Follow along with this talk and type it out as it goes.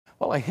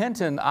Well, a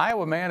Hinton,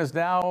 Iowa man is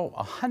now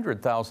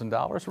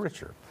 $100,000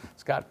 richer.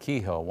 Scott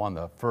Kehoe won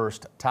the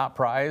first top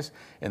prize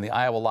in the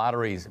Iowa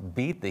Lottery's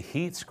Beat the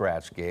Heat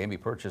scratch game. He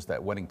purchased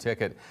that winning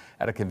ticket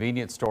at a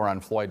convenience store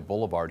on Floyd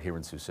Boulevard here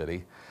in Sioux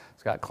City.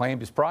 Scott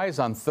claimed his prize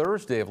on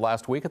Thursday of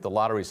last week at the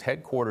lottery's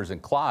headquarters in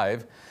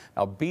Clive.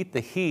 Now, Beat the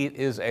Heat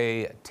is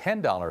a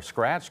 $10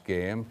 scratch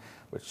game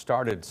which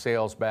started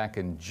sales back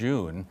in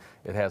June.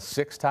 It has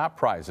 6 top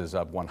prizes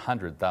of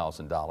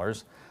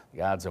 $100,000.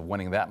 The odds of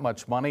winning that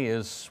much money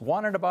is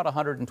 1 in about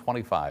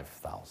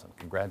 125,000.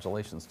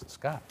 Congratulations to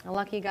Scott. A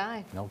lucky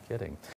guy. No kidding.